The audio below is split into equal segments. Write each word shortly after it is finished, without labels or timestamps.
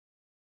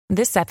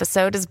This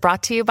episode is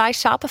brought to you by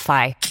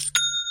Shopify.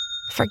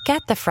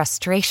 Forget the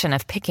frustration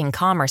of picking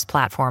commerce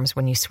platforms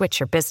when you switch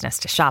your business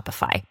to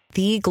Shopify,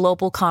 the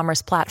global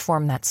commerce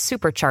platform that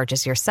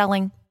supercharges your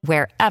selling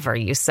wherever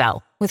you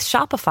sell. With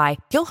Shopify,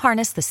 you'll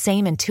harness the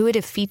same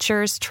intuitive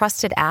features,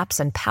 trusted apps,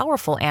 and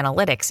powerful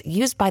analytics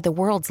used by the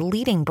world's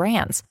leading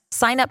brands.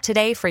 Sign up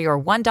today for your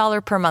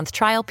 $1 per month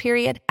trial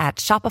period at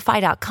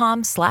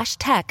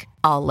shopify.com/tech,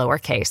 all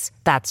lowercase.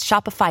 That's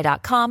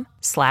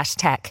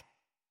shopify.com/tech.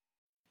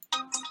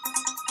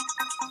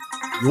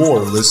 You're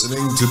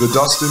listening to the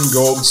Dustin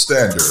Gold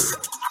Standard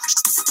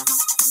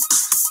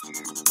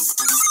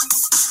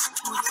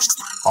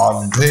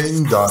on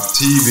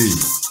Pain.tv.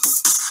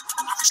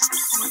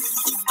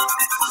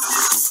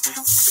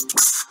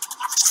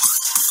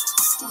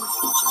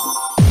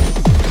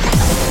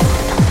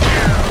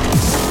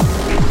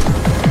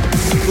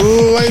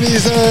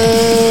 Ladies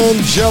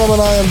and gentlemen,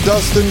 I am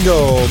Dustin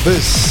Gold.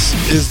 This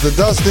is the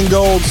Dustin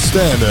Gold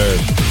Standard.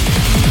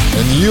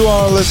 And you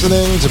are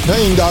listening to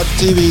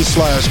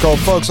Pain.tv/Gold.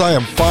 Folks, I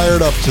am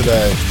fired up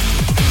today.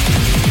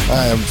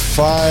 I am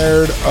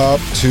fired up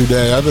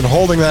today. I've been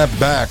holding that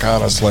back,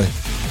 honestly.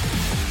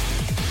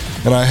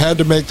 And I had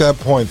to make that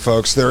point,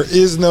 folks. There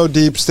is no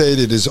deep state.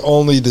 It is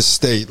only the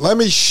state. Let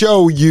me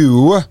show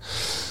you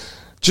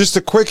just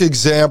a quick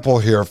example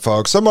here,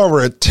 folks. I'm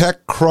over at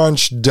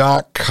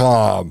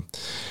TechCrunch.com.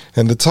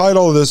 And the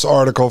title of this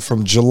article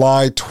from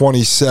July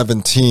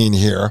 2017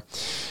 here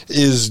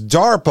is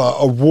DARPA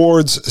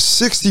awards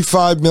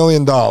 $65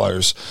 million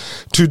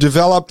to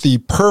develop the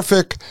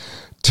perfect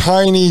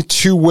tiny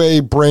two-way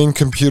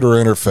brain-computer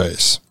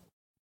interface.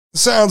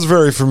 Sounds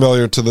very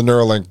familiar to the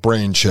Neuralink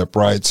brain chip,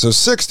 right? So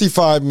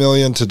 $65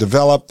 million to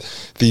develop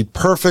the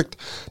perfect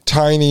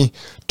tiny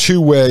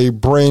two-way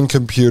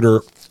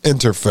brain-computer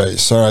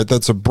interface. All right,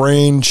 that's a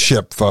brain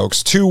chip,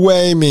 folks.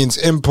 Two-way means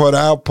input,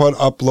 output,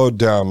 upload,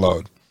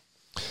 download.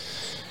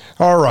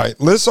 All right,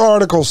 this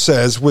article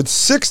says, with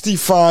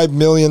 $65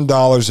 million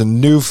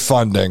in new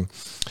funding,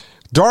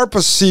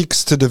 DARPA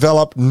seeks to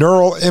develop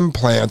neural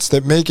implants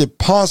that make it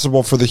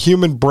possible for the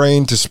human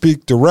brain to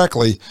speak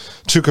directly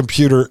to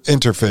computer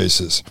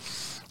interfaces.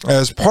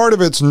 As part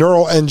of its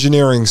neural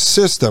engineering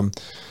system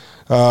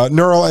design,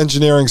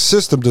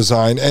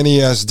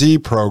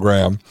 NESD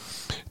program,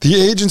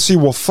 the agency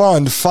will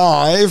fund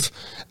 5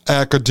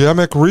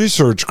 academic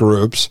research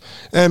groups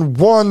and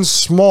 1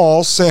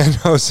 small San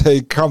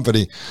Jose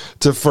company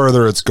to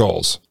further its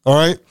goals. All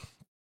right?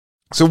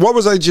 So what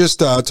was I just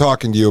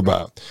talking to you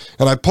about?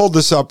 And I pulled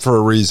this up for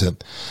a reason.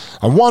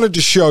 I wanted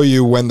to show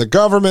you when the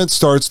government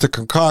starts to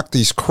concoct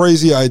these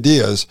crazy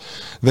ideas,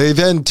 they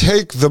then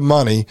take the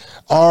money,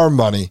 our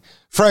money.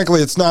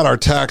 Frankly, it's not our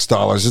tax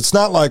dollars. It's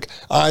not like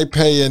I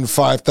pay in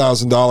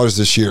 $5,000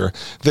 this year.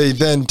 They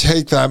then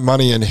take that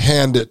money and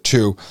hand it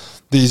to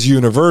these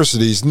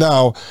universities.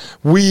 No,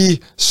 we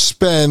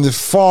spend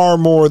far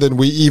more than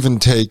we even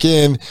take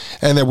in,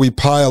 and then we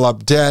pile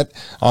up debt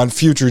on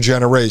future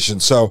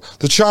generations. So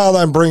the child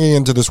I'm bringing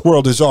into this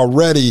world is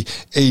already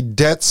a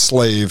debt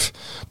slave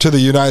to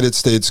the United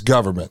States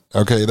government.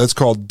 Okay, that's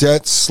called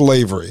debt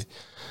slavery.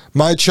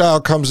 My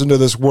child comes into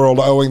this world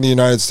owing the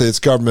United States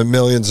government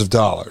millions of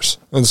dollars,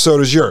 and so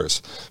does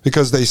yours,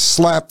 because they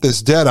slap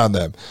this debt on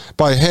them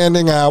by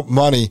handing out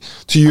money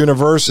to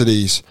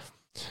universities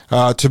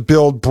to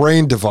build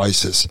brain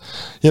devices.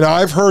 You know,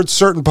 I've heard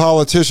certain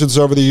politicians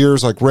over the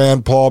years, like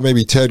Rand Paul,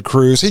 maybe Ted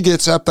Cruz. He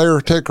gets up there,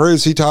 Ted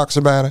Cruz, he talks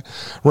about it.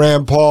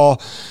 Rand Paul,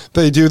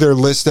 they do their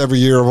list every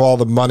year of all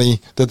the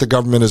money that the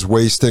government is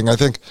wasting. I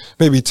think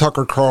maybe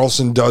Tucker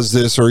Carlson does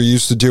this, or he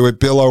used to do it.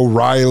 Bill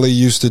O'Reilly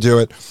used to do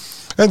it.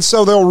 And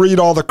so they'll read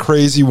all the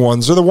crazy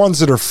ones, or the ones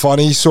that are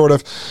funny, sort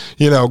of,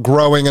 you know,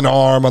 growing an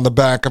arm on the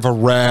back of a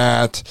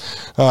rat,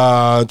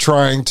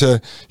 trying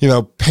to, you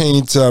know,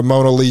 paint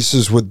Mona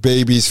Lisas with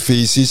babies'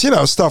 feces, you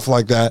know, stuff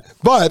like that.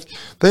 But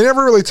they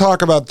never really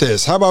talk about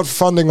this. How about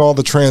funding all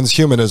the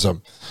transhumanism?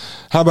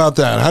 How about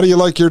that? How do you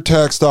like your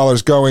tax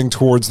dollars going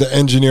towards the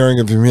engineering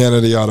of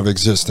humanity out of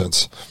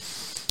existence?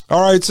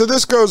 All right, so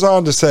this goes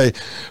on to say,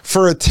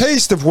 for a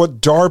taste of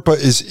what DARPA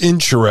is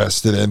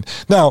interested in.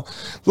 Now,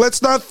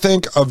 let's not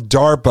think of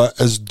DARPA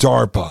as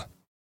DARPA.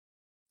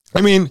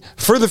 I mean,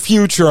 for the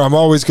future, I'm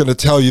always going to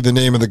tell you the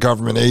name of the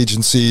government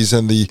agencies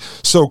and the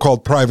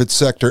so-called private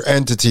sector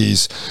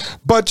entities.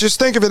 But just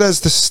think of it as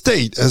the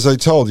state, as I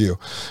told you.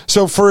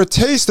 So for a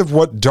taste of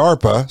what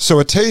DARPA, so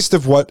a taste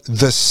of what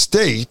the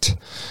state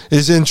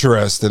is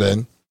interested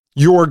in,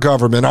 your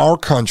government, our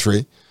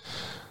country,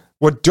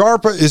 what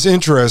DARPA is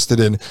interested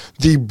in,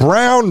 the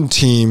Brown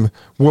team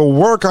will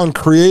work on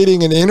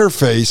creating an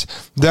interface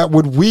that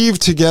would weave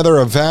together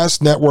a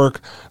vast network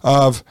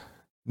of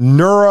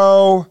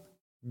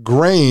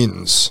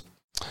neurograins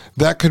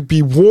that could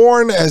be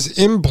worn as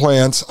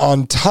implants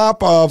on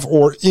top of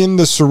or in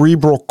the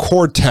cerebral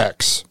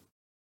cortex.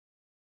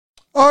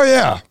 Oh,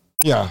 yeah.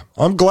 Yeah,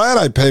 I'm glad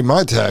I pay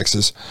my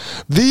taxes.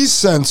 These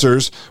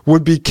sensors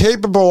would be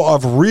capable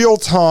of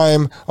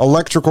real-time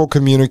electrical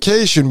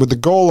communication with the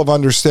goal of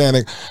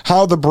understanding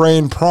how the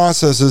brain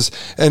processes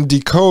and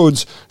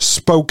decodes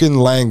spoken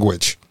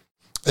language.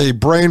 a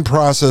brain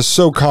process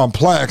so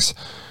complex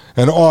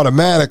and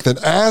automatic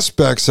that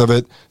aspects of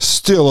it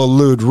still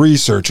elude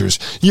researchers.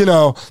 You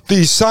know,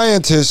 these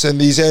scientists and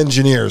these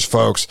engineers,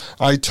 folks,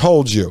 I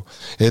told you,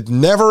 it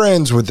never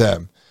ends with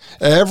them.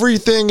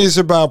 Everything is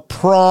about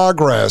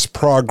progress,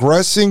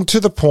 progressing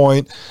to the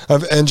point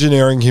of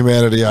engineering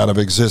humanity out of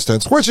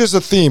existence, which is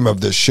a theme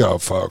of this show,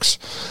 folks.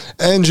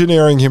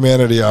 Engineering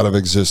humanity out of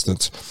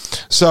existence.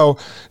 So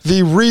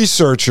the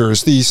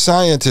researchers, the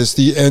scientists,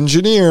 the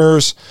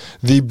engineers,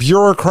 the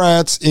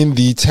bureaucrats in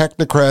the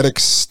technocratic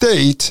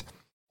state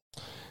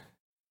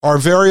are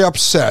very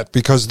upset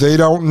because they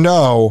don't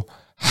know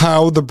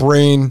how the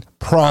brain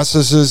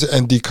processes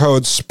and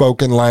decodes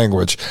spoken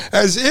language.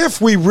 As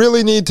if we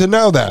really need to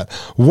know that.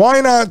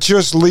 Why not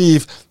just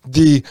leave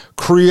the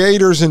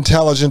creator's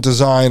intelligent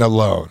design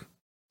alone?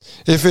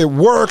 If it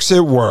works,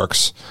 it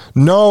works.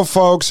 No,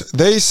 folks,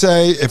 they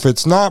say if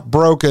it's not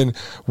broken,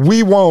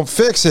 we won't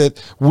fix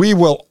it, we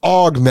will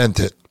augment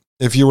it.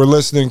 If you were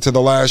listening to the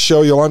last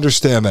show, you'll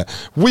understand that.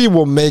 We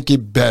will make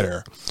it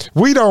better.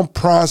 We don't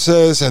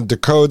process and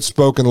decode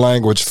spoken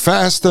language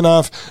fast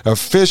enough,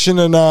 efficient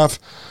enough.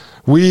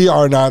 We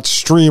are not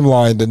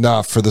streamlined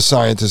enough for the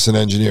scientists and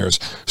engineers.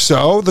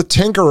 So the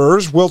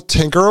tinkerers will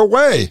tinker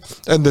away,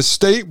 and the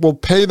state will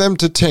pay them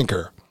to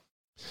tinker.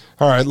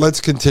 All right,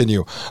 let's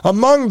continue.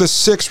 Among the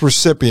 6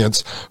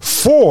 recipients,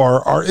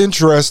 4 are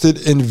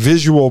interested in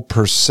visual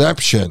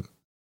perception,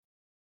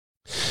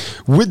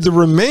 with the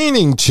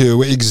remaining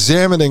 2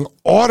 examining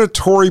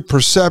auditory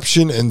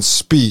perception and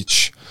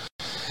speech.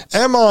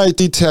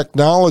 MIT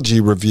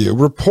Technology Review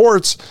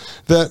reports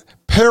that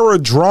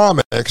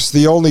Paradromics,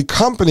 the only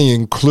company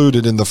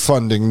included in the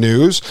funding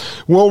news,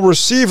 will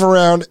receive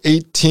around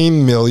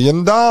 $18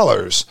 million.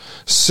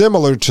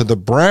 Similar to the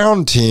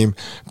Brown team,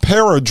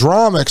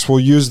 Paradromics will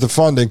use the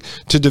funding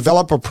to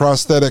develop a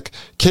prosthetic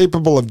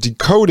capable of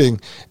decoding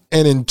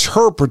and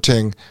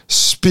interpreting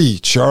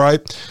speech. All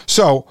right?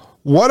 So,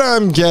 what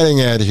I'm getting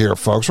at here,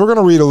 folks, we're going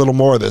to read a little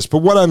more of this,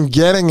 but what I'm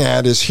getting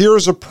at is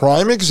here's a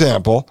prime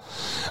example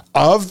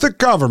of the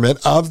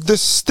government, of the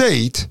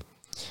state,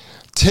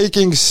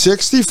 taking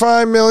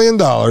 $65 million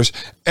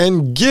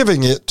and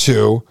giving it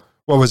to,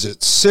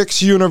 5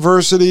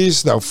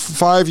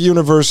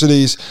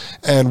 universities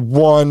and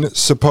 1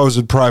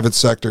 supposed private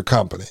sector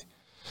company.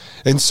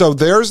 And so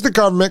there's the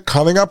government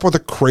coming up with a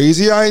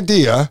crazy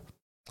idea.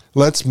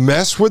 Let's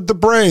mess with the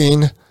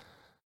brain.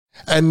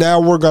 And now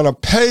we're going to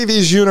pay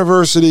these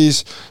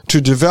universities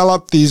to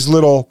develop these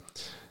little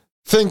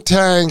think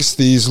tanks,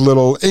 these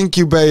little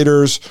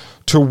incubators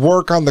to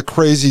work on the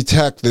crazy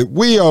tech that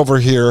we over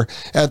here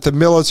at the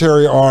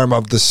military arm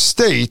of the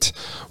state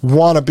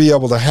want to be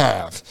able to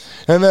have.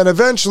 And then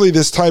eventually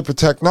this type of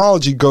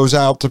technology goes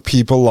out to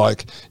people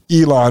like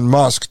Elon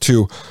Musk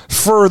to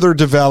further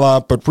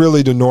develop, but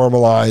really to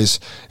normalize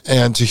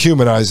and to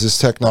humanize this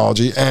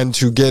technology and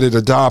to get it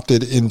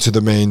adopted into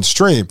the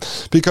mainstream.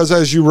 Because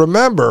as you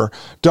remember,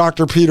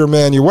 Dr. Peter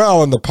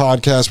Manuel in the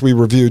podcast we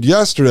reviewed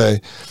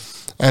yesterday,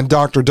 and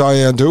Dr.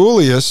 Diane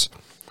DeUlius,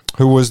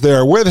 who was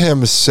there with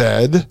him,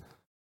 said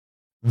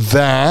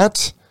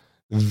that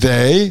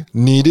they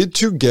needed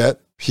to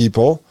get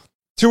people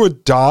to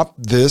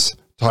adopt this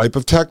type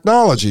of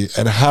technology.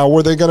 And how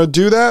were they going to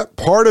do that?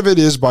 Part of it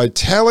is by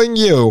telling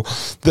you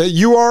that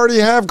you already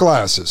have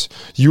glasses.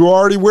 You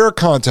already wear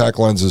contact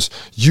lenses.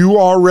 You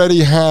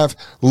already have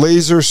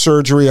laser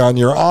surgery on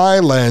your eye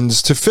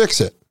lens to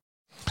fix it.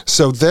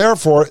 So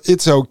therefore,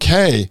 it's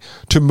okay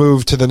to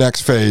move to the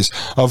next phase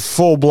of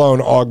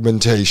full-blown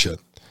augmentation.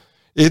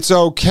 It's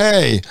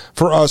okay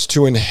for us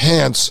to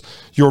enhance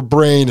your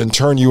brain and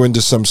turn you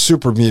into some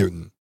super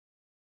mutant.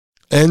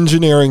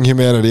 Engineering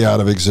humanity out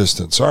of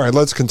existence. All right,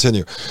 let's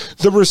continue.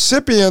 The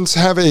recipients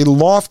have a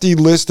lofty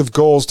list of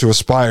goals to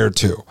aspire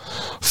to.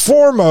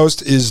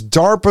 Foremost is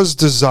DARPA's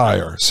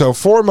desire. So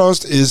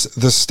foremost is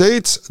the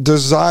state's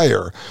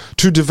desire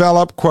to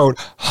develop, quote,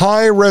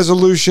 high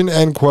resolution,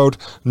 end quote,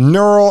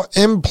 neural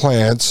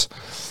implants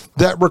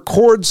that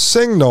record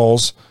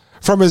signals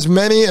from as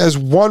many as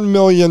 1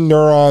 million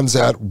neurons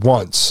at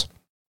once.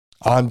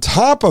 On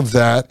top of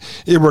that,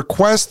 it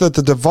requests that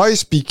the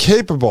device be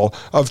capable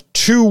of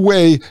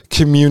two-way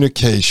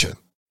communication.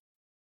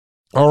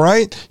 All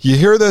right? You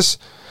hear this?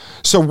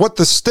 So what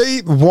the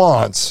state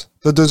wants,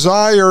 the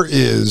desire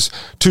is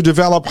to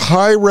develop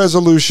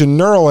high-resolution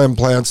neural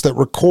implants that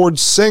record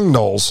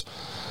signals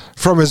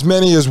from as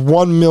many as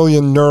 1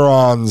 million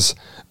neurons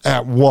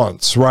at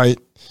once, right?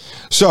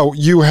 So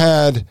you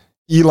had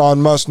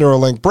Elon Musk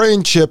Neuralink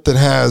brain chip that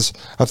has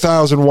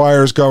 1,000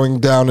 wires going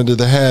down into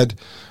the head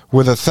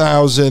with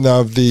 1,000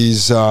 of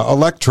these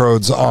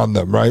electrodes on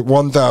them, right?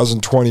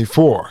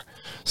 1,024.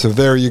 So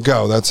there you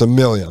go. That's 1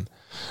 million.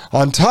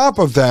 On top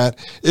of that,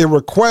 it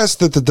requests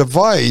that the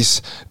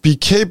device be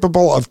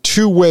capable of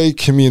two-way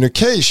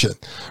communication,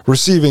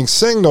 receiving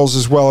signals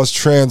as well as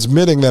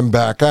transmitting them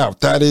back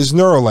out. That is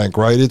Neuralink,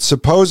 right? It's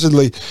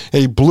supposedly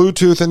a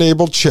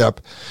Bluetooth-enabled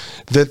chip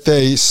that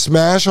they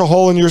smash a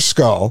hole in your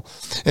skull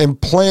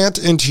and plant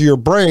into your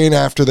brain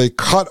after they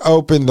cut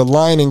open the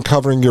lining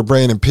covering your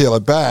brain and peel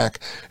it back,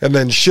 and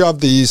then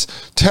shove these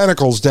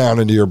tentacles down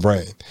into your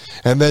brain.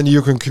 And then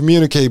you can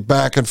communicate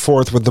back and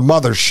forth with the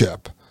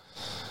mothership.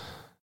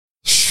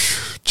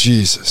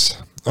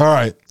 Jesus. All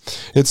right.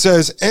 It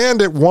says,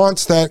 and it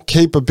wants that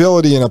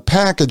capability in a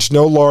package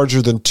no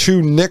larger than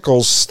 2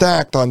 nickels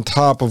stacked on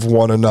top of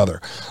one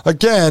another.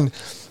 Again,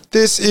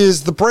 this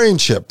is the brain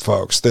chip,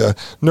 folks, the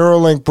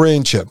Neuralink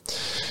brain chip.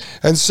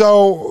 And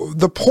so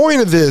the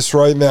point of this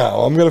right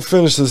now, I'm going to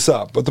finish this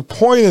up, but the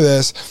point of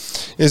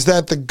this is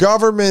that the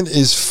government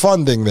is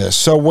funding this.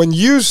 So when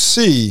you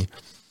see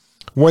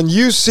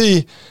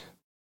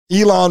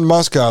Elon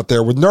Musk out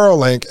there with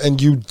Neuralink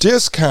and you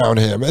discount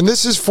him, and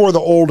this is for the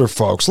older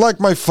folks, like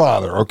my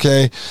father,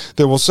 okay,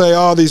 that will say,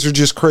 oh, these are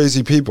just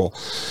crazy people.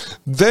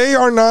 They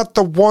are not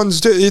the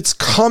ones, it's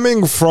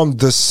coming from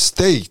the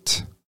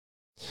state.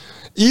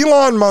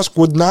 Elon Musk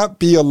would not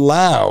be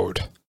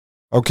allowed,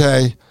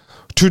 okay,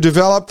 to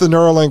develop the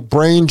Neuralink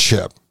brain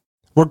chip,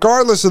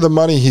 regardless of the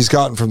money he's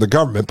gotten from the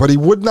government, but he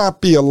would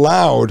not be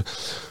allowed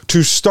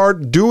to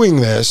start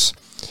doing this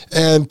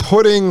and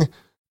putting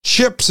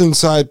chips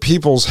inside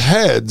people's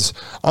heads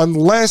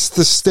unless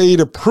the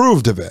state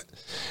approved of it.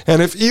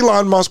 And if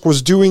Elon Musk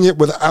was doing it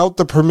without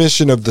the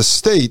permission of the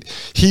state,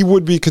 he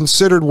would be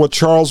considered what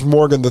Charles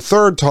Morgan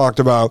III talked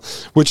about,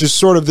 which is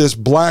sort of this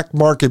black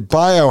market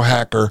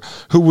biohacker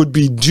who would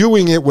be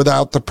doing it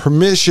without the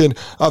permission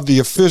of the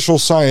official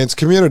science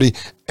community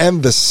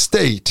and the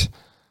state,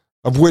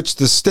 of which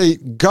the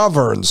state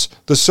governs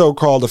the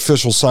so-called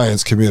official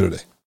science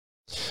community.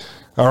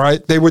 All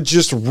right? They would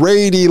just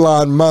raid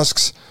Elon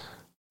Musk's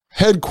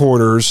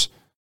headquarters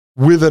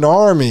with an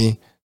army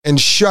and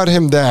shut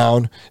him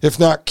down, if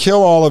not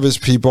kill all of his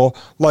people,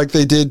 like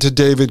they did to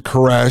David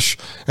Koresh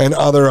and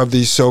other of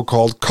these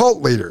so-called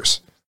cult leaders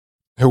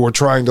who were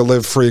trying to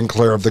live free and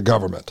clear of the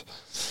government.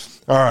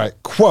 All right,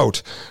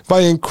 quote,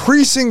 by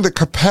increasing the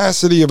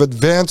capacity of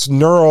advanced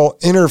neural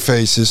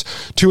interfaces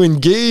to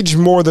engage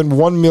more than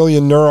 1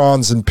 million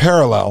neurons in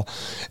parallel,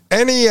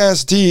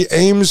 NESD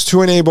aims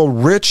to enable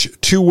rich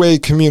two-way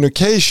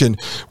communication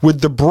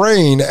with the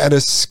brain at a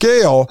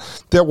scale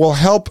that will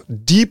help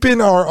deepen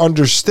our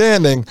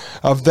understanding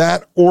of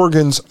that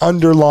organ's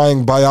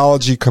underlying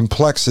biology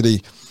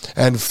complexity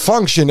and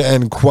function,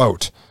 end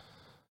quote.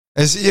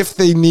 As if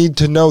they need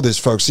to know this,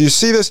 folks. Do you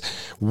see this?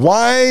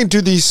 Why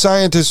do these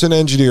scientists and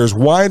engineers,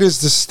 why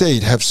does the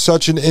state have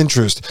such an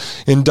interest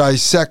in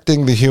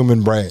dissecting the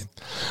human brain?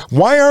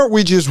 Why aren't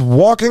we just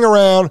walking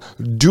around,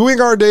 doing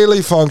our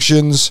daily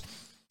functions,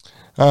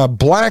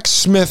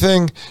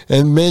 blacksmithing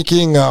and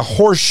making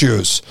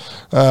horseshoes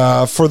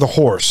for the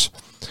horse,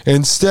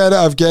 instead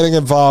of getting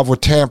involved with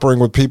tampering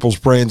with people's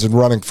brains and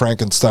running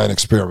Frankenstein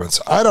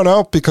experiments? I don't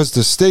know, because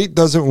the state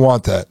doesn't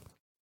want that.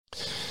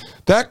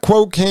 That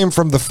quote came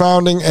from the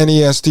founding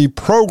NESD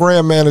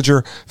program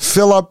manager,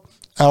 Philip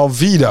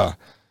Alvida,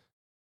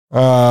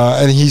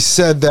 and he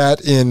said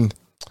that in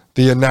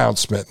the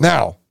announcement.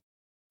 Now,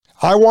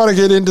 I want to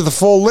get into the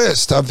full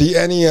list of the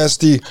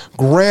NESD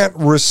grant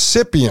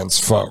recipients,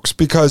 folks,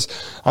 because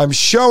I'm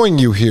showing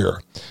you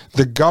here.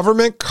 The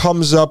government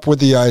comes up with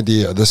the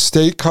idea. The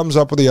state comes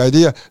up with the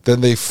idea.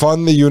 Then they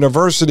fund the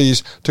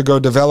universities to go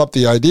develop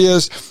the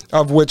ideas,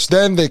 of which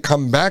then they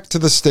come back to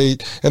the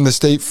state, and the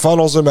state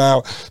funnels them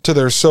out to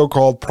their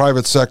so-called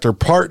private sector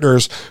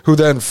partners, who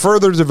then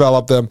further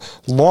develop them,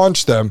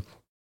 launch them.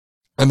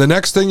 And the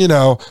next thing you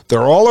know,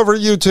 they're all over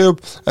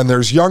YouTube, and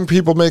there's young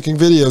people making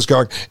videos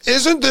going,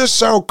 isn't this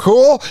so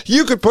cool?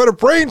 You could put a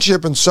brain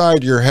chip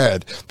inside your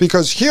head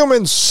because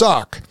humans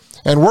suck,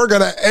 and we're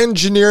going to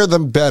engineer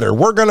them better.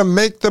 We're going to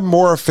make them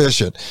more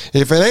efficient.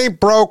 If it ain't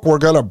broke, we're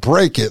going to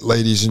break it,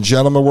 ladies and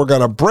gentlemen. We're going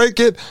to break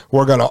it,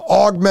 we're going to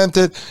augment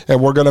it,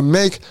 and we're going to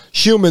make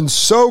humans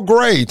so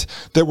great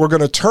that we're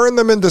going to turn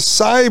them into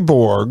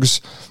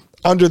cyborgs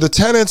under the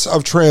tenets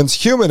of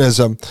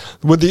transhumanism,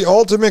 with the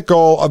ultimate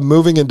goal of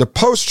moving into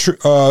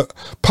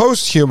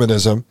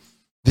post-humanism,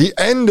 the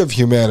end of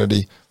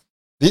humanity,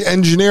 the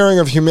engineering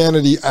of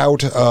humanity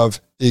out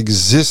of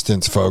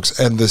existence, folks.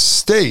 And the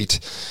state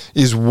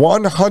is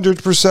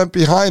 100%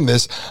 behind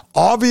this.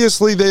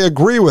 Obviously, they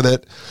agree with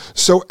it.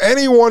 So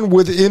anyone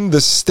within the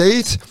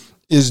state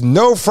is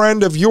no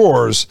friend of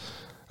yours,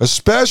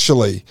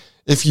 especially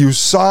if you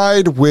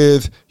side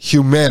with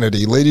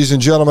humanity. Ladies and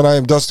gentlemen, I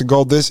am Dustin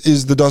Gold. This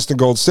is the Dustin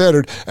Gold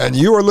Standard, and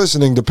you are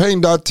listening to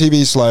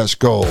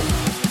Pain.tv/gold.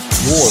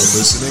 You're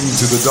listening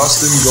to the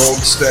Dustin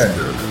Gold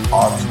Standard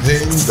on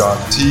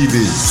Pain.tv.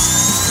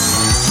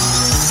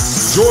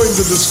 Join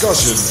the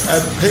discussion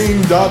at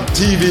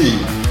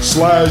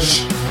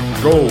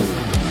Pain.tv/gold.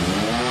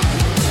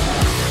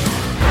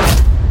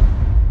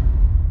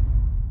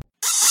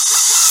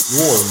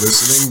 You're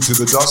listening to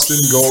the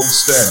Dustin Gold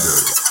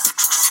Standard.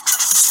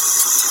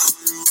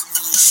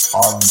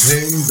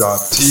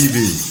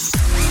 Pain.tv.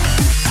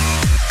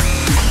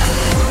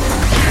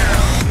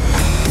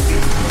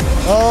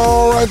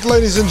 All right,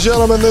 ladies and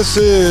gentlemen, this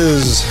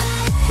is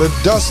the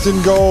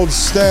Dustin Gold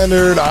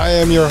Standard. I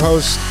am your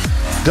host,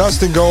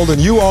 Dustin Gold, and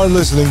you are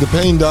listening to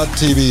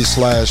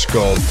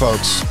Pain.tv/gold.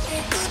 Folks,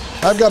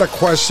 I've got a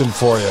question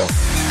for you.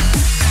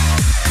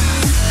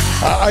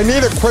 I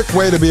need a quick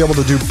way to be able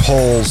to do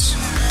polls.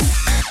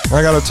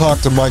 I got to talk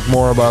to Mike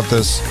more about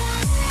this.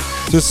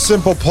 Just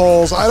simple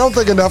polls. I don't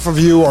think enough of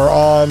you are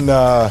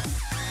on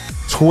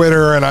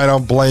Twitter, and I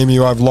don't blame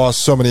you. I've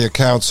lost so many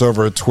accounts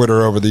over at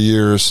Twitter over the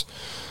years.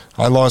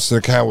 I lost an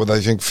account with,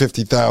 I think,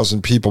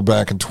 50,000 people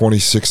back in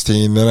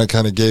 2016. Then I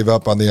kind of gave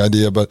up on the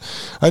idea, but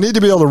I need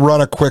to be able to run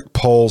a quick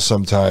poll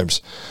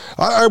sometimes.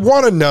 I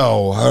want to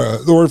know,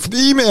 or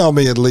email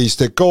me at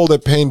least at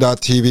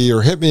gold@pain.tv,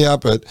 or hit me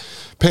up at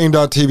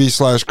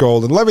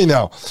pain.tv/gold and let me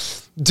know.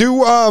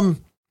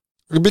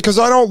 Because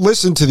I don't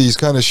listen to these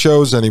kind of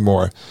shows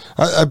anymore.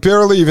 I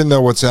barely even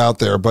know what's out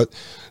there, but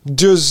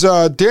does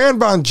Dan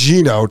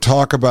Bongino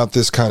talk about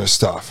this kind of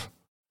stuff?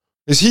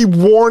 Is he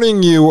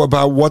warning you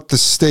about what the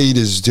state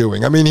is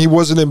doing? I mean, he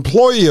was an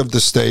employee of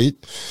the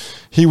state.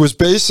 He was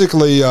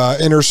basically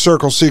inner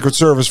circle Secret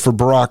Service for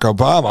Barack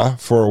Obama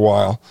for a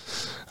while.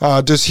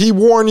 Does he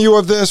warn you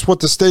of this,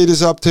 what the state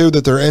is up to,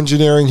 that they're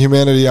engineering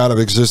humanity out of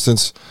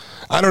existence?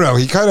 I don't know.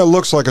 He kind of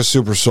looks like a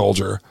super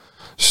soldier.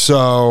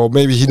 So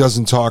maybe he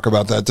doesn't talk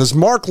about that. Does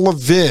Mark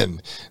Levin,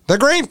 the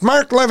great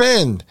Mark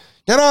Levin,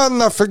 get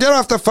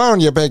off the phone,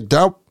 you big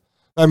dope?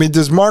 I mean,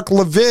 does Mark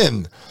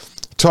Levin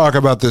talk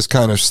about this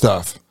kind of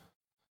stuff?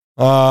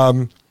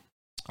 I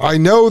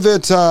know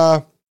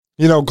that,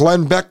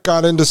 Glenn Beck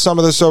got into some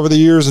of this over the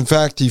years. In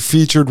fact, he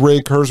featured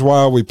Ray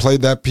Kurzweil. We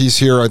played that piece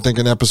here, I think,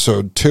 in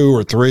episode 2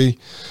 or 3.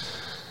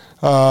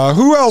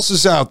 Who else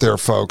is out there,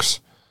 folks?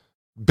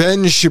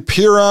 Ben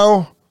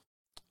Shapiro.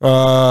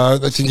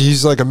 I think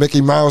he's like a Mickey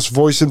Mouse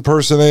voice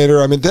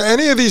impersonator. I mean, do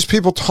any of these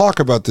people talk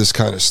about this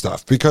kind of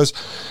stuff? Because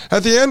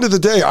at the end of the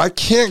day, I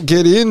can't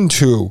get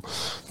into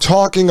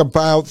talking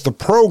about the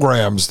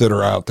programs that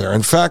are out there.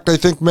 In fact, I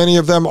think many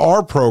of them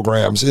are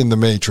programs in the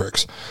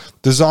Matrix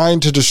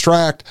designed to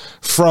distract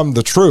from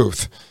the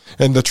truth.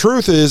 And the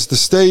truth is the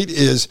state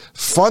is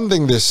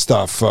funding this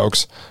stuff,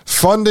 folks,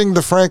 funding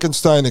the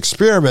Frankenstein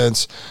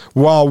experiments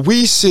while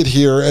we sit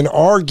here and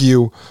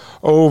argue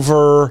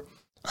over,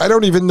 I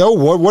don't even know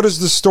what is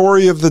the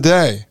story of the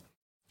day.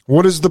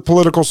 What is the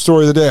political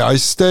story of the day? I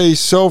stay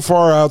so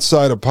far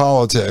outside of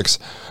politics,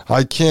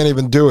 I can't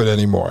even do it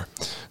anymore.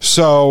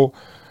 So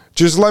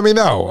just let me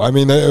know. I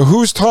mean,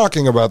 who's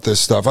talking about this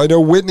stuff? I know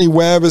Whitney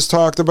Webb has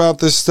talked about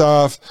this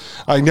stuff.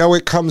 I know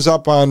it comes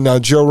up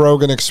on Joe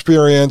Rogan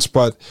Experience,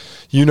 but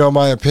you know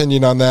my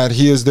opinion on that.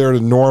 He is there to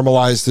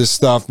normalize this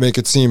stuff, make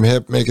it seem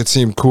hip, make it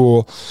seem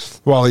cool,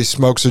 while he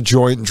smokes a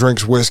joint and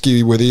drinks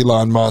whiskey with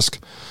Elon Musk,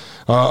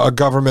 a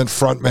government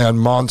frontman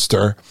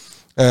monster.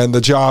 And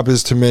the job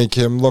is to make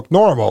him look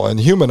normal and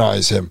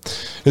humanize him.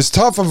 As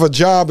tough of a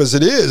job as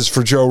it is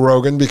for Joe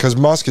Rogan, because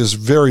Musk is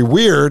very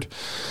weird,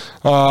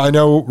 I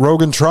know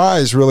Rogan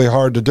tries really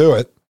hard to do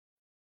it,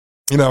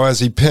 as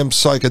he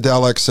pimps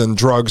psychedelics and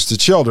drugs to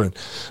children.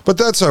 But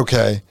that's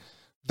okay.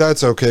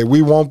 That's okay.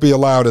 We won't be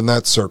allowed in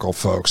that circle,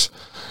 folks.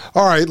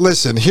 All right,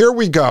 listen, here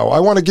we go. I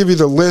want to give you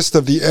the list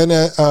of the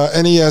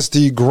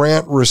NESD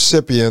grant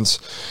recipients.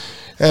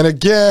 And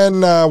again,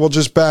 we'll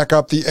just back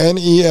up. The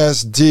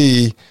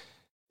NESD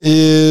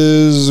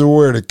is,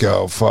 where'd it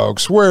go,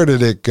 folks? Where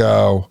did it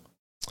go?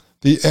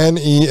 The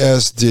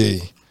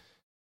NESD.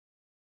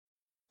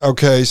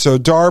 Okay, so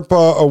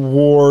DARPA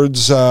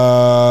awards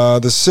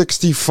the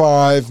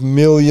 $65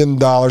 million.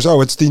 Oh,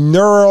 it's the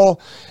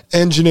Neural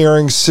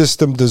Engineering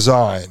System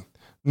Design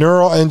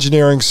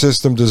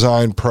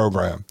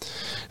Program.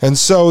 And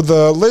so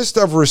the list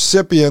of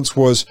recipients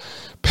was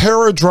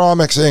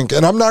Paradromics Inc.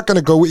 And I'm not going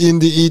to go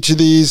into each of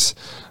these.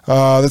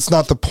 That's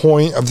not the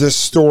point of this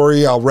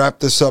story. I'll wrap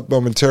this up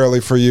momentarily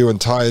for you and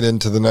tie it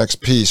into the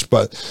next piece.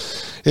 But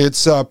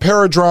it's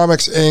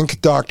Paradromics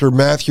Inc., Dr.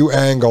 Matthew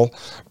Angle,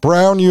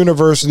 Brown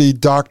University,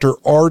 Dr.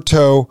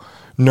 Arto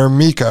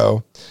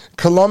Nermico,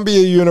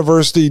 Columbia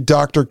University,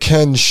 Dr.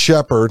 Ken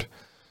Shepard,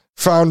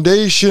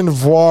 Foundation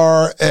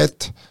Voir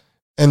et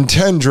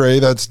Entendre,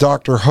 that's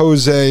Dr.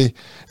 Jose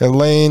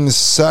Elaine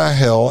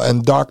Sahil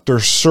and Dr.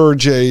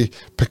 Sergey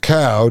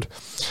Picaud,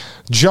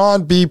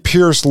 John B.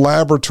 Pierce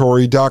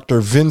Laboratory, Dr.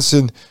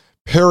 Vincent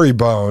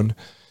Perrybone,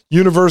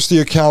 University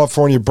of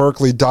California,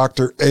 Berkeley,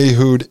 Dr.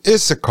 Ehud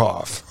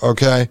Isikoff,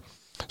 okay?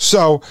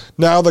 So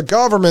now the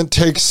government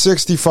takes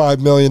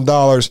 $65 million,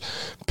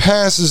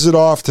 passes it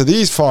off to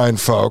these fine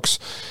folks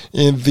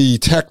in the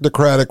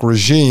technocratic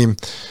regime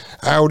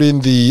out in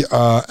the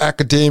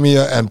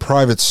academia and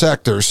private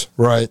sectors,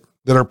 right,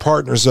 that are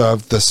partners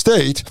of the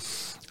state.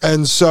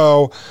 And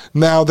so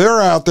now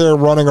they're out there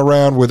running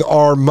around with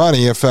our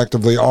money,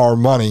 effectively our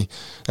money,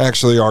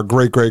 actually our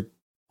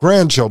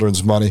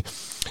great-great-grandchildren's money.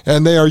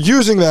 And they are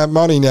using that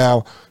money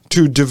now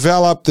to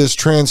develop this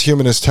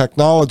transhumanist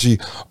technology,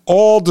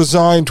 all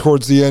designed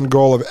towards the end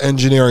goal of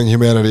engineering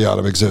humanity out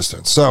of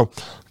existence. So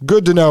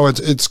good to know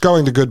it's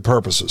going to good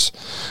purposes.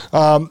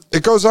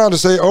 It goes on to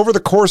say, over the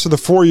course of the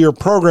 4-year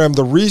program,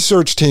 the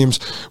research teams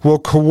will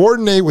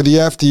coordinate with the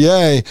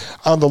FDA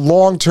on the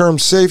long-term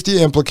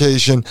safety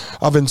implication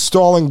of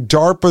installing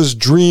DARPA's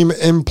dream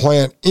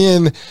implant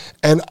in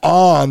and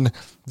on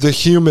the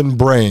human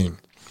brain.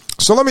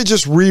 So let me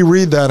just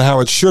reread that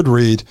how it should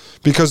read,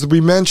 because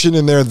we mentioned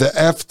in there the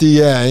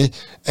FDA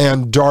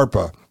and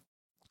DARPA.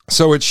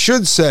 So it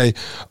should say,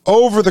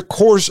 over the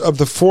course of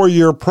the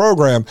 4-year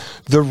program,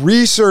 the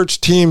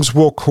research teams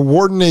will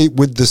coordinate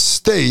with the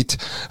state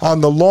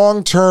on the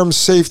long-term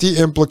safety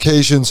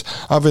implications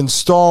of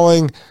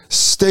installing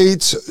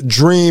state's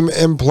dream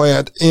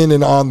implant in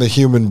and on the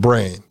human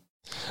brain.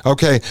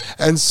 Okay,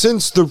 and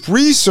since the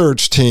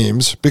research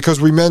teams,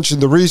 because we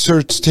mentioned the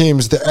research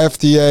teams, the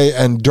FDA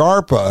and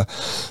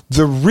DARPA,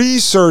 the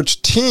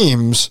research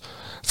teams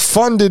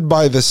funded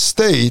by the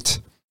state,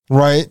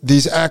 right,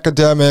 these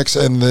academics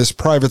and this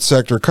private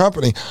sector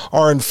company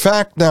are in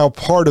fact now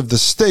part of the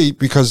state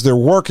because they're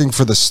working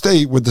for the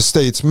state with the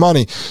state's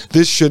money.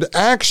 This should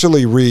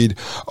actually read,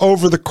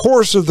 over the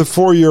course of the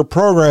 4-year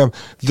program,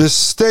 the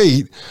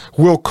state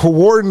will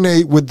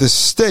coordinate with the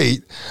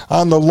state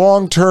on the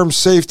long-term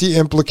safety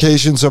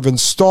implications of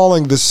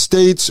installing the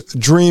state's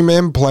dream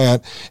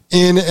implant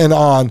in and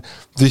on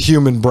the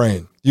human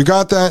brain. You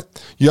got that?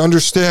 You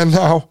understand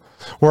now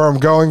where I'm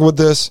going with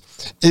this?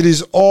 It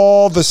is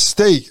all the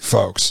state,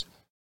 folks.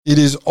 It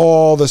is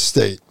all the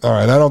state. All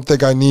right, I don't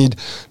think I need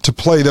to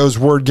play those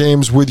word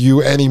games with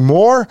you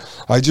anymore.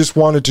 I just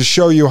wanted to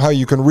show you how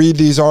you can read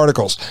these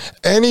articles.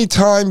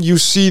 Anytime you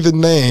see the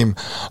name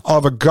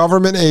of a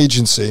government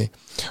agency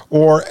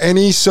or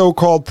any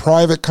so-called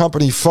private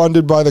company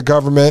funded by the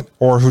government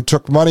or who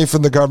took money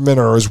from the government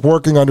or is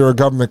working under a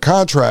government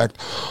contract,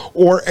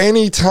 or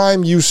any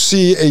time you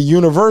see a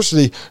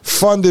university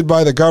funded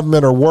by the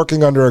government or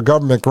working under a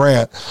government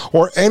grant,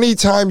 or any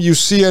time you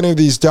see any of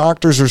these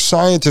doctors or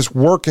scientists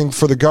working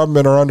for the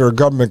government or under a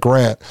government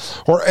grant,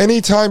 or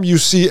any time you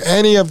see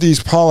any of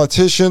these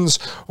politicians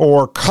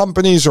or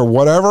companies or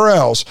whatever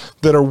else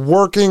that are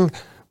working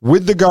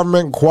with the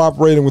government and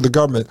cooperating with the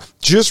government,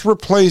 just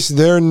replace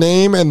their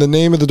name and the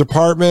name of the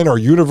department or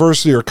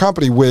university or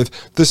company with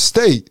the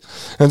state.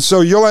 And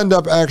so you'll end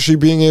up actually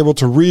being able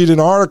to read an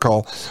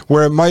article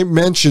where it might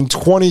mention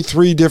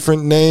 23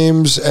 different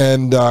names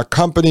and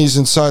companies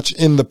and such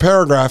in the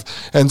paragraph.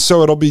 And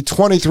so it'll be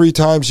 23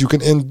 times you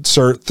can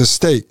insert the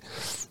state.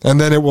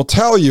 And then it will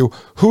tell you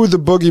who the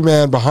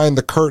boogeyman behind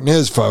the curtain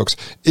is, folks.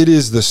 It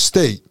is the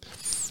state.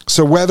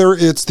 So whether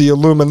it's the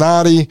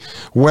Illuminati,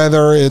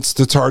 whether it's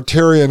the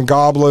Tartarian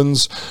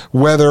goblins,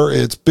 whether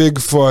it's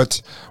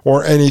Bigfoot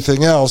or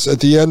anything else, at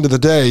the end of the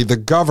day, the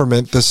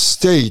government, the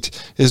state,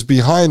 is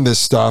behind this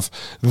stuff.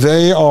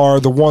 They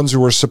are the ones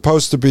who are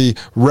supposed to be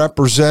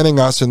representing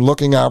us and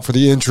looking out for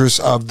the interests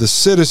of the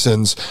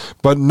citizens.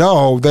 But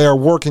no, they are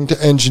working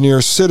to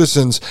engineer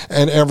citizens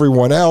and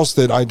everyone else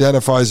that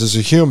identifies as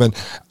a human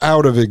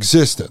out of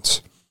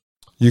existence.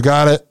 You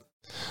got it?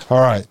 All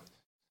right.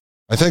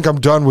 I think I'm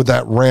done with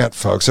that rant,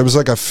 folks. It was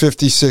like a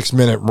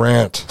 56-minute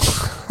rant.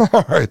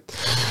 All right.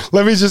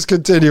 Let me just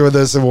continue with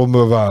this and we'll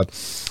move on.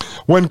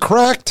 When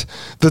cracked,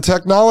 the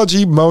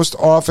technology most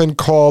often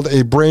called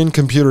a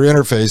brain-computer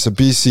interface, a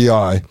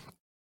BCI,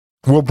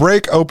 will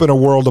break open a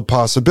world of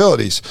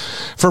possibilities.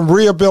 From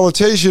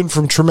rehabilitation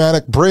from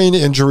traumatic brain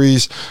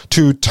injuries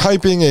to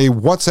typing a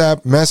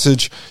WhatsApp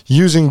message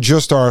using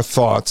just our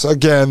thoughts.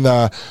 Again,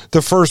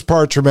 the first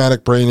part,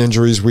 traumatic brain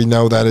injuries, we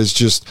know that is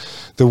just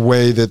the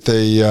way that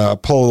they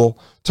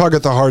tug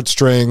at the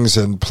heartstrings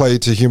and play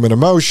to human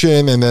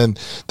emotion. And then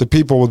the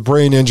people with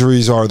brain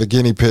injuries are the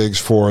guinea pigs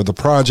for the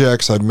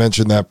projects. I've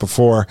mentioned that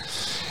before.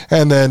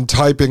 And then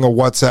typing a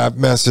WhatsApp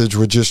message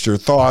with just your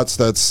thoughts.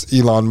 That's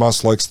Elon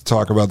Musk likes to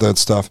talk about that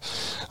stuff.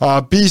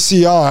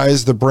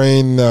 BCIs, the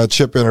brain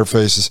chip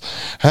interfaces,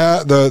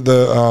 the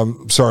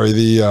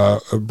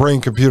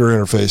brain computer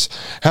interface,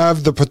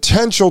 have the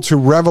potential to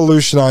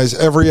revolutionize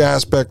every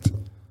aspect.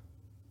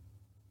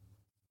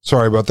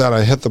 Sorry about that.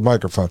 I hit the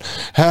microphone.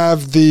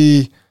 Have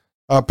the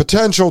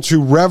potential to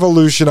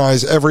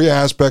revolutionize every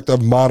aspect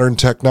of modern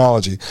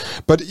technology.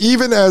 But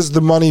even as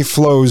the money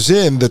flows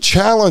in, the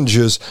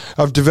challenges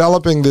of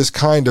developing this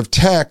kind of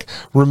tech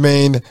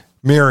remain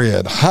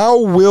myriad.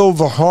 How will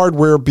the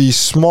hardware be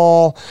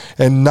small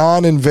and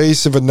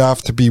non-invasive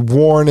enough to be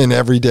worn in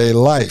everyday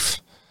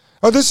life?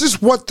 Oh, this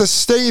is what the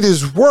state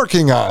is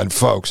working on,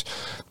 folks.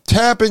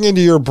 Tapping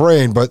into your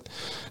brain, but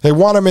they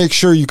want to make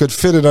sure you could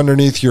fit it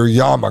underneath your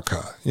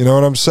yarmulke. You know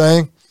what I'm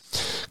saying?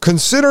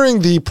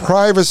 Considering the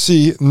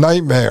privacy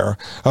nightmare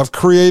of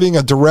creating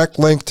a direct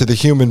link to the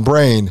human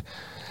brain,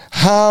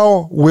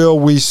 how will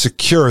we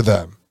secure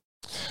them?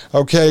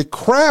 Okay,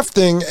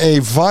 crafting a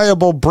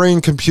viable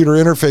brain-computer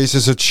interface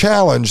is a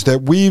challenge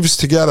that weaves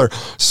together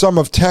some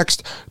of tech's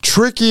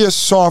trickiest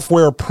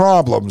software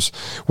problems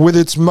with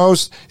its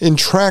most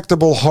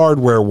intractable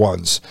hardware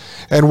ones.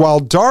 And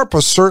while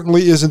DARPA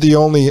certainly isn't the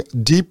only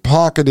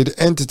deep-pocketed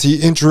entity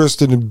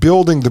interested in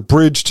building the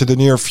bridge to the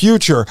near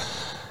future,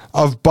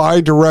 of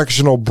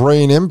bidirectional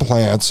brain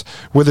implants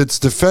with its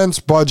defense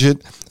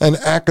budget and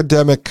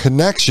academic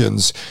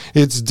connections,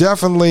 it's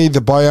definitely the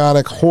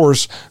bionic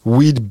horse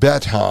we'd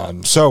bet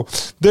on. So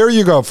there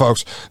you go,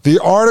 folks. The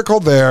article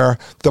there,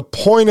 the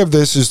point of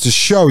this is to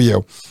show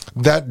you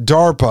that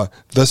DARPA,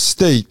 the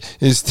state,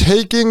 is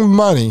taking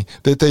money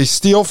that they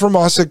steal from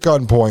us at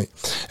gunpoint,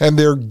 and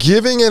they're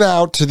giving it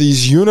out to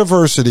these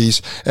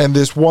universities and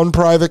this one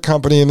private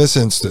company in this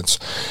instance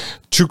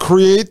to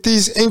create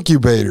these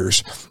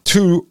incubators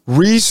to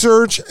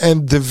research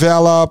and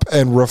develop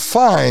and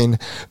refine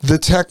the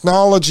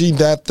technology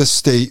that the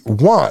state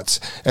wants.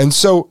 And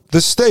so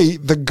the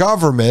state, the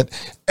government,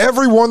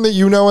 everyone that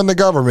you know in the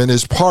government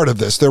is part of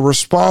this. They're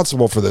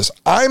responsible for this.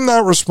 I'm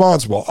not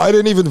responsible. I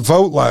didn't even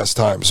vote last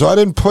time, so I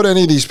didn't put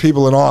any of these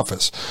people in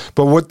office.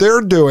 But what they're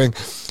doing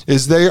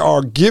is they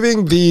are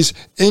giving these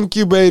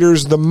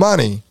incubators the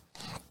money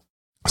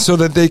so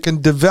that they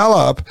can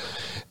develop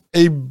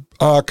a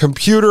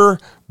computer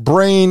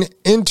brain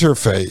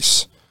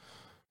interface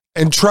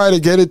and try to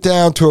get it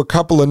down to a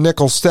couple of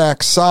nickel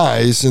stack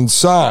size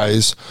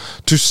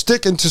to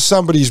stick into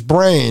somebody's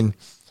brain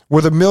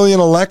with 1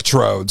 million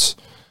electrodes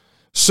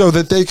so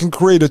that they can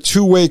create a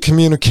two-way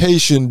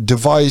communication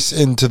device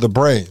into the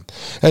brain.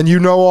 And you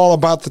know all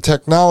about the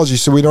technology,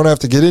 so we don't have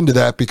to get into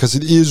that because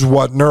it is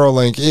what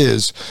Neuralink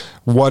is,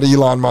 what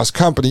Elon Musk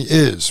company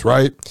is,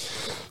 right?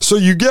 So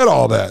you get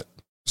all that.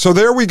 So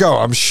there we go.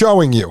 I'm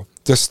showing you.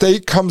 The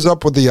state comes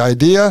up with the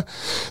idea.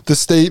 The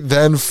state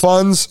then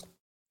funds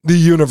the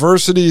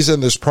universities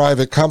and this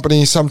private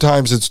company.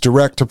 Sometimes it's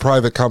direct to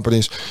private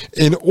companies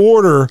in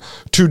order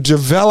to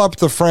develop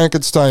the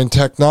Frankenstein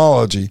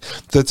technology,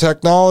 the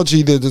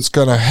technology that is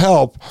going to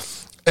help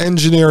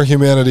engineer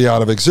humanity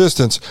out of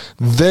existence.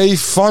 They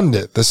fund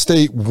it. The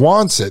state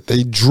wants it.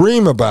 They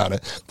dream about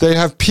it. They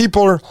have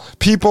people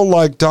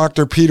like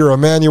Dr. Peter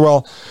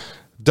Emanuel,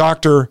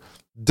 Dr.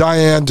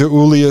 Diane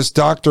DeUlius,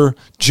 Dr.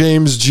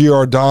 James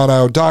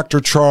Giordano, Dr.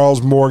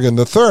 Charles Morgan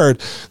III.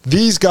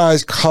 These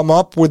guys come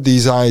up with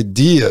these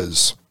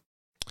ideas,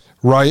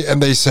 right? And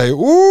they say,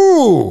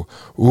 ooh,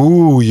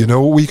 you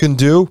know what we can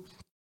do?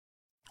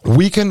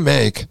 We can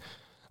make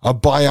a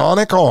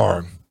bionic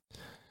arm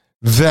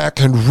that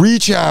can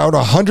reach out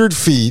 100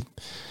 feet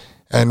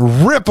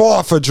and rip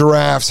off a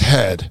giraffe's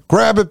head,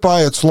 grab it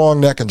by its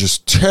long neck and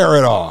just tear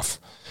it off,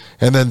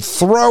 and then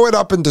throw it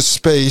up into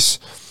space,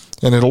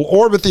 and it'll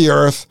orbit the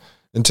Earth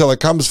until it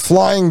comes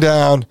flying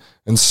down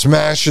and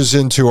smashes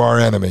into our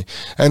enemy.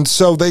 And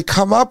so they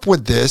come up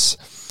with this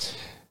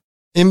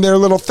in their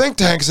little think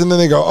tanks, and then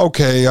they go,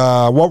 okay,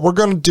 what we're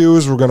going to do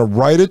is we're going to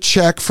write a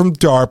check from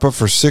DARPA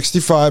for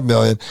 $65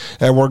 million,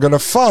 and we're going to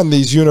fund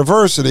these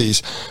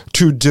universities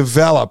to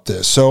develop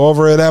this. So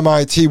over at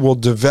MIT, we'll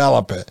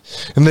develop it.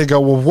 And they go,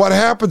 well, what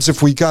happens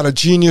if we got a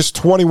genius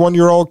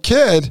 21-year-old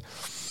kid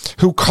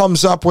who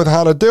comes up with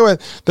how to do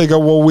it? They go,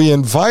 well, we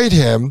invite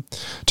him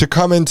to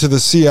come into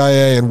the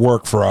CIA and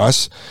work for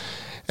us,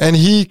 and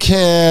he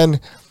can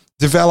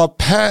develop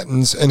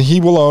patents, and he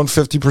will own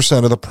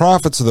 50% of the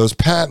profits of those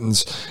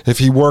patents if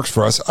he works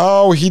for us.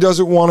 Oh, he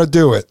doesn't want to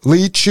do it.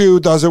 Li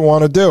Chu doesn't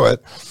want to do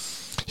it.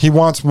 He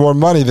wants more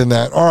money than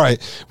that. All right,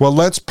 well,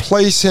 let's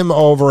place him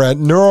over at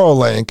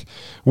Neuralink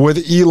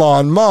with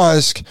Elon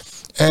Musk,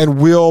 and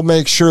we'll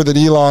make sure that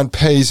Elon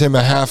pays him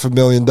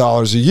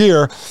 $500,000 a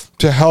year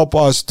to help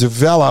us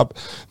develop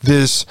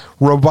this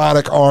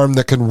robotic arm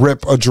that can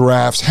rip a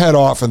giraffe's head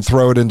off and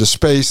throw it into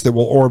space that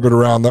will orbit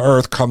around the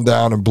Earth, come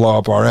down, and blow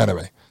up our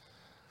enemy.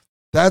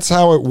 That's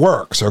how it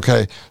works,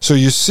 okay? So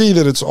you see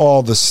that it's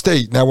all the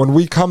state. Now, when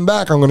we come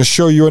back, I'm going to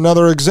show you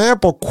another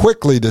example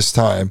quickly this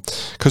time,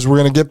 because we're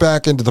going to get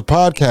back into the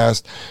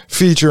podcast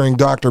featuring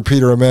Dr.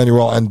 Peter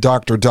Emanuel and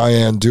Dr.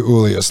 Diane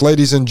DeUlius.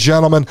 Ladies and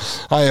gentlemen,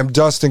 I am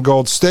Dustin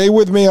Gold. Stay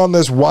with me on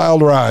this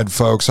wild ride,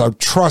 folks.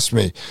 Trust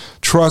me,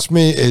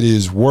 it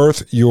is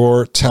worth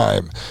your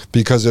time,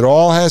 because it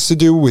all has to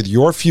do with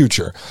your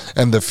future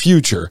and the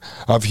future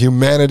of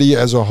humanity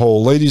as a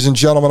whole. Ladies and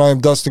gentlemen, I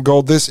am Dustin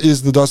Gold. This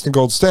is the Dustin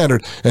Gold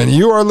Standard, and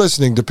you are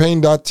listening to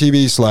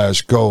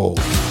Pain.tv/gold.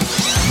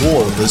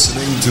 You're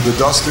listening to the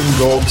Dustin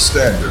Gold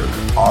Standard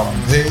on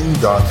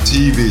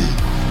Pain.tv.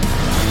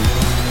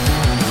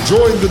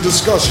 Join the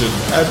discussion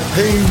at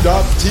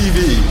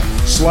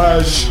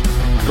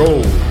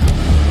Pain.tv/gold.